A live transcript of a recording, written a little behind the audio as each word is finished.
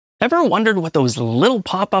Ever wondered what those little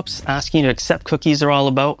pop-ups asking you to accept cookies are all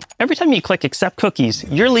about? Every time you click accept cookies,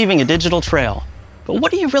 you're leaving a digital trail. But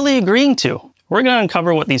what are you really agreeing to? We're going to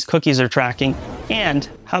uncover what these cookies are tracking and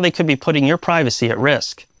how they could be putting your privacy at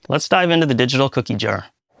risk. Let's dive into the digital cookie jar.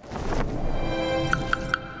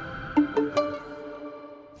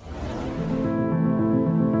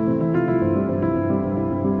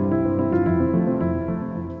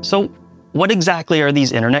 So, what exactly are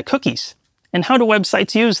these internet cookies? And how do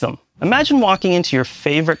websites use them? Imagine walking into your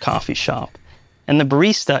favorite coffee shop and the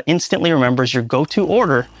barista instantly remembers your go-to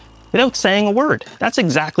order without saying a word. That's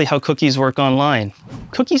exactly how cookies work online.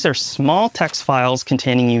 Cookies are small text files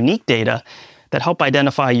containing unique data that help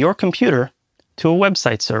identify your computer to a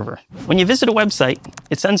website server. When you visit a website,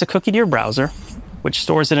 it sends a cookie to your browser, which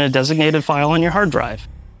stores it in a designated file on your hard drive.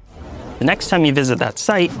 The next time you visit that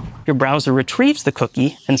site, your browser retrieves the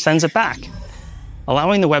cookie and sends it back,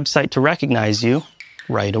 allowing the website to recognize you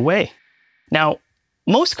right away. Now,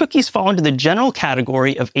 most cookies fall into the general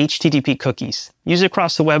category of HTTP cookies, used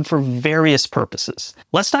across the web for various purposes.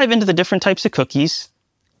 Let's dive into the different types of cookies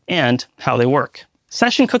and how they work.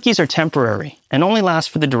 Session cookies are temporary and only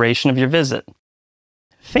last for the duration of your visit.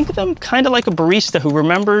 Think of them kind of like a barista who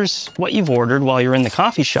remembers what you've ordered while you're in the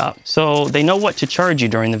coffee shop, so they know what to charge you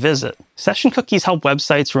during the visit. Session cookies help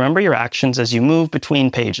websites remember your actions as you move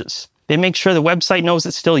between pages. They make sure the website knows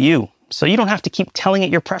it's still you, so you don't have to keep telling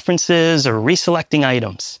it your preferences or reselecting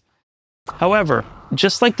items. However,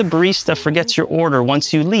 just like the barista forgets your order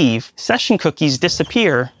once you leave, session cookies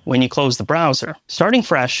disappear when you close the browser, starting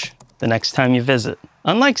fresh the next time you visit.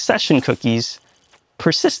 Unlike session cookies,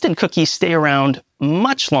 persistent cookies stay around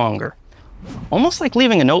much longer, almost like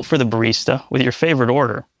leaving a note for the barista with your favorite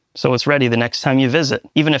order, so it's ready the next time you visit,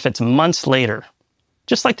 even if it's months later.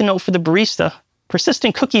 Just like the note for the barista,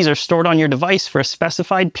 persistent cookies are stored on your device for a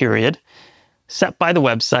specified period, set by the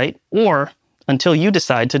website, or until you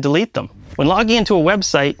decide to delete them. When logging into a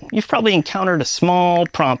website, you've probably encountered a small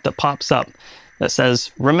prompt that pops up that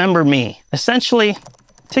says, "Remember me." Essentially,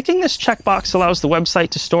 ticking this checkbox allows the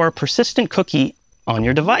website to store a persistent cookie on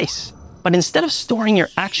your device. But instead of storing your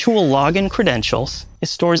actual login credentials, it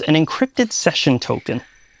stores an encrypted session token.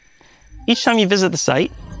 Each time you visit the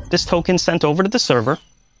site, this token is sent over to the server,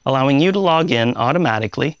 allowing you to log in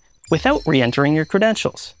automatically without re-entering your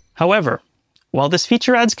credentials. However, while this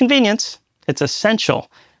feature adds convenience, it's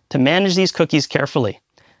essential to manage these cookies carefully,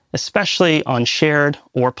 especially on shared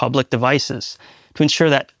or public devices, to ensure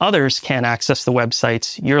that others can't access the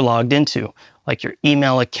websites you're logged into, like your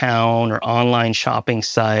email account or online shopping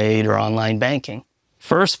site or online banking.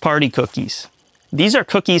 First-party cookies. These are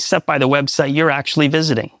cookies set by the website you're actually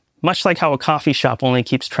visiting, much like how a coffee shop only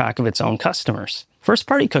keeps track of its own customers.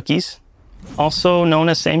 First-party cookies, also known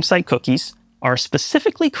as same-site cookies, are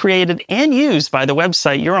specifically created and used by the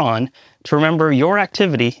website you're on to remember your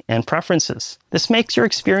activity and preferences. This makes your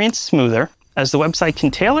experience smoother, as the website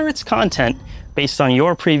can tailor its content based on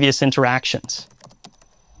your previous interactions.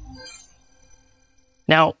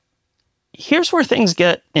 Now, here's where things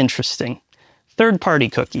get interesting. Third-party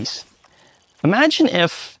cookies. Imagine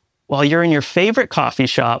if, while you're in your favorite coffee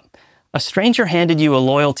shop, a stranger handed you a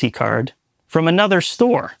loyalty card from another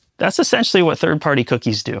store. That's essentially what third-party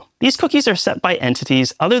cookies do. These cookies are set by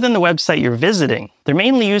entities other than the website you're visiting. They're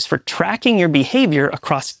mainly used for tracking your behavior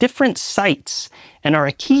across different sites and are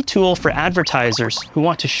a key tool for advertisers who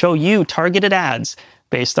want to show you targeted ads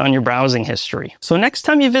based on your browsing history. So next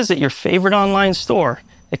time you visit your favorite online store,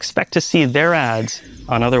 expect to see their ads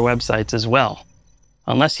on other websites as well,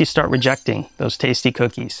 unless you start rejecting those tasty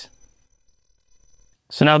cookies.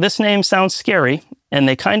 So now this name sounds scary, and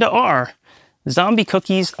they kinda are. Zombie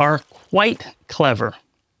cookies are quite clever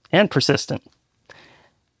and persistent.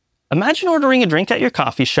 Imagine ordering a drink at your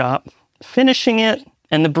coffee shop, finishing it,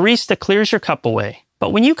 and the barista clears your cup away.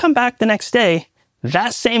 But when you come back the next day,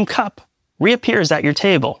 that same cup reappears at your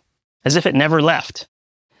table, as if it never left.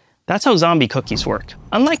 That's how zombie cookies work.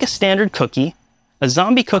 Unlike a standard cookie, a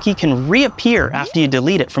zombie cookie can reappear after you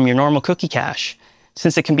delete it from your normal cookie cache,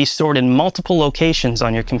 since it can be stored in multiple locations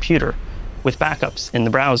on your computer, with backups in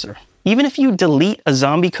the browser. Even if you delete a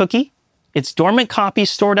zombie cookie, its dormant copy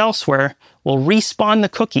stored elsewhere will respawn the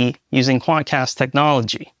cookie using Quantcast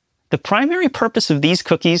technology. The primary purpose of these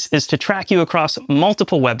cookies is to track you across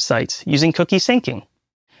multiple websites using cookie syncing.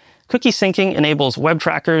 Cookie syncing enables web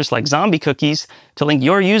trackers like zombie cookies to link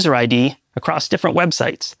your user ID across different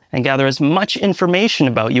websites and gather as much information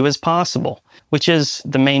about you as possible, which is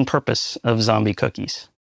the main purpose of zombie cookies.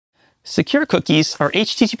 Secure cookies are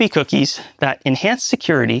HTTP cookies that enhance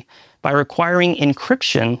security by requiring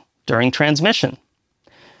encryption during transmission.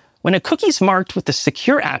 When a cookie is marked with the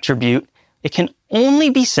secure attribute, it can only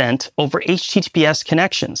be sent over HTTPS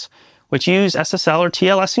connections, which use SSL or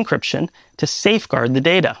TLS encryption to safeguard the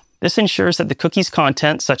data. This ensures that the cookie's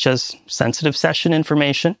content, such as sensitive session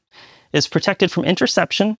information, is protected from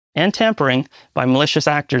interception and tampering by malicious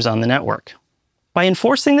actors on the network. By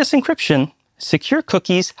enforcing this encryption, secure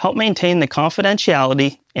cookies help maintain the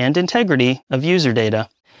confidentiality and integrity of user data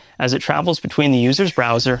as it travels between the user's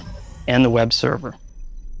browser and the web server,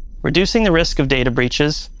 reducing the risk of data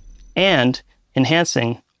breaches and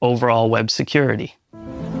enhancing overall web security.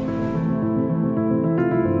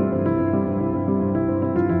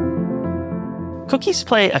 Cookies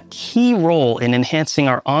play a key role in enhancing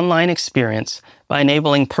our online experience by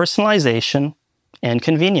enabling personalization and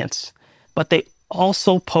convenience, but they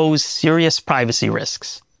also pose serious privacy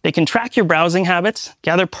risks. They can track your browsing habits,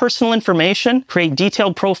 gather personal information, create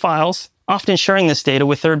detailed profiles, often sharing this data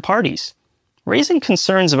with third parties, raising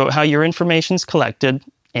concerns about how your information is collected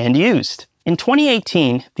and used. In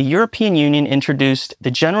 2018, the European Union introduced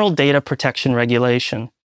the General Data Protection Regulation,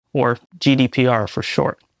 or GDPR for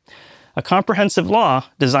short, a comprehensive law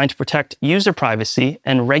designed to protect user privacy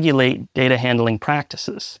and regulate data handling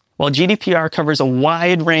practices. While GDPR covers a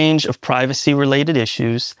wide range of privacy-related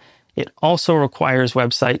issues, it also requires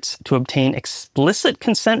websites to obtain explicit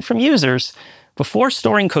consent from users before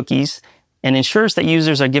storing cookies and ensures that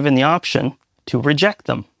users are given the option to reject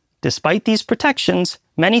them. Despite these protections,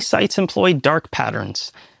 many sites employ dark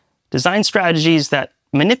patterns, design strategies that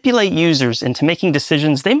manipulate users into making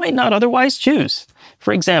decisions they might not otherwise choose.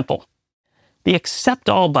 For example, the Accept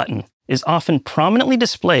All button is often prominently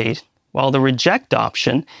displayed, while the Reject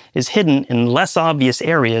option is hidden in less obvious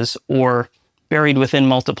areas or buried within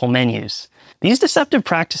multiple menus. These deceptive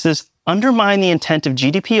practices undermine the intent of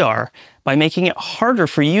GDPR by making it harder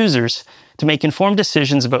for users to make informed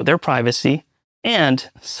decisions about their privacy and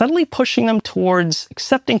subtly pushing them towards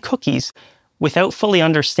accepting cookies without fully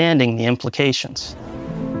understanding the implications.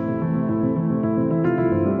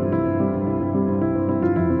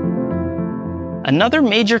 Another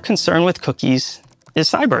major concern with cookies is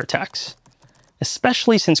cyber attacks,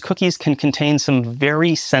 especially since cookies can contain some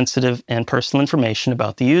very sensitive and personal information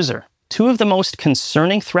about the user. Two of the most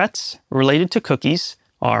concerning threats related to cookies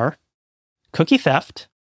are cookie theft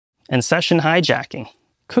and session hijacking.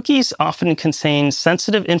 Cookies often contain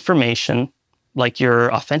sensitive information like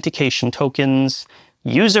your authentication tokens,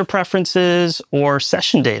 user preferences, or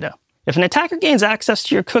session data. If an attacker gains access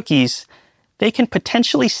to your cookies, they can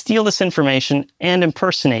potentially steal this information and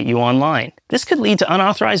impersonate you online. This could lead to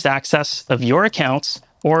unauthorized access of your accounts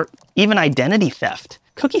or even identity theft.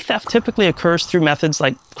 Cookie theft typically occurs through methods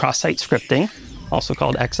like cross-site scripting, also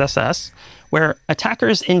called XSS, where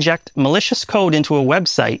attackers inject malicious code into a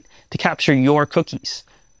website to capture your cookies,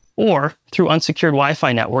 or through unsecured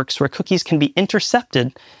Wi-Fi networks where cookies can be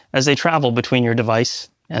intercepted as they travel between your device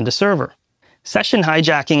and a server. Session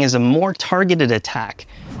hijacking is a more targeted attack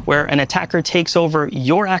where an attacker takes over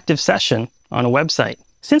your active session on a website.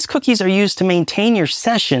 Since cookies are used to maintain your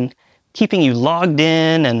session, keeping you logged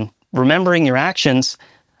in and remembering your actions,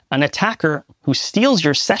 an attacker who steals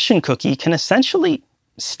your session cookie can essentially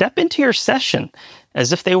step into your session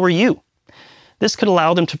as if they were you. This could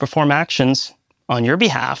allow them to perform actions on your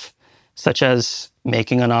behalf, such as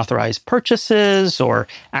making unauthorized purchases or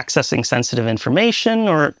accessing sensitive information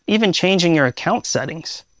or even changing your account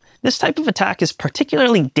settings. This type of attack is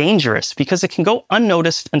particularly dangerous because it can go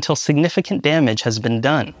unnoticed until significant damage has been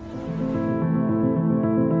done.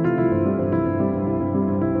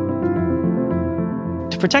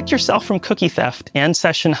 To protect yourself from cookie theft and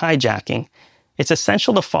session hijacking, it's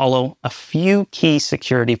essential to follow a few key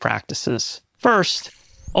security practices. First,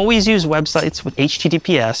 always use websites with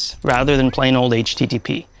HTTPS rather than plain old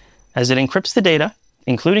HTTP, as it encrypts the data,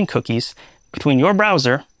 including cookies, between your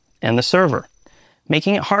browser and the server,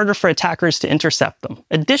 making it harder for attackers to intercept them.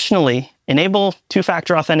 Additionally, enable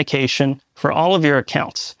two-factor authentication for all of your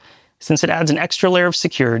accounts, since it adds an extra layer of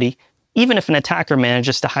security, even if an attacker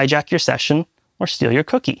manages to hijack your session or steal your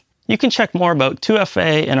cookie. You can check more about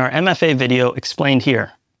 2FA in our MFA video explained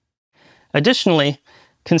here. Additionally,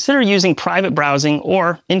 consider using private browsing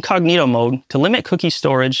or incognito mode to limit cookie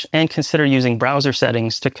storage, and consider using browser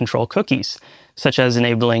settings to control cookies, such as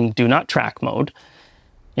enabling Do Not Track mode.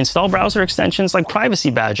 Install browser extensions like Privacy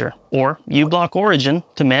Badger or uBlock Origin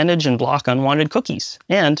to manage and block unwanted cookies,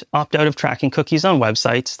 and opt out of tracking cookies on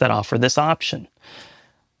websites that offer this option.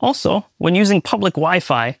 Also, when using public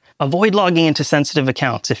Wi-Fi, avoid logging into sensitive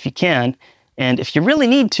accounts if you can, and if you really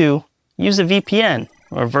need to, use a VPN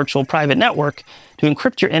or virtual private network to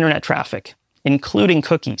encrypt your internet traffic, including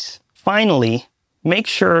cookies. Finally, make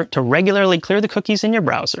sure to regularly clear the cookies in your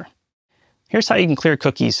browser. Here's how you can clear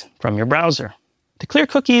cookies from your browser. To clear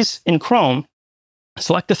cookies in Chrome,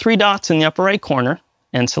 select the three dots in the upper right corner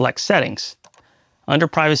and select Settings. Under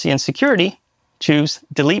Privacy and Security, choose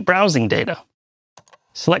Delete Browsing Data.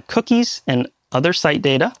 Select Cookies and Other Site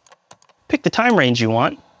Data, pick the time range you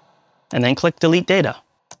want, and then click Delete Data.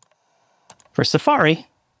 For Safari,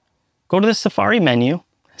 go to the Safari menu,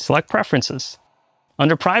 select Preferences.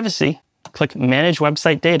 Under Privacy, click Manage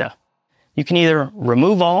Website Data. You can either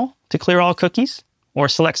remove all to clear all cookies, or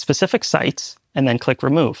select specific sites and then click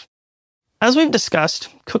Remove. As we've discussed,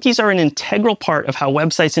 cookies are an integral part of how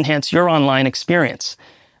websites enhance your online experience,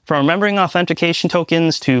 from remembering authentication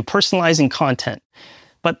tokens to personalizing content.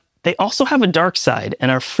 But they also have a dark side and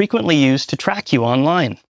are frequently used to track you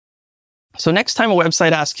online. So next time a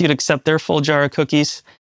website asks you to accept their full jar of cookies,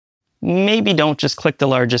 maybe don't just click the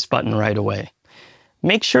largest button right away.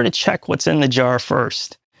 Make sure to check what's in the jar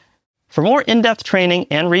first. For more in-depth training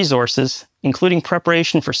and resources, including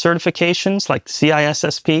preparation for certifications like the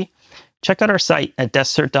CISSP, check out our site at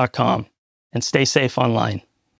deskcert.com and stay safe online.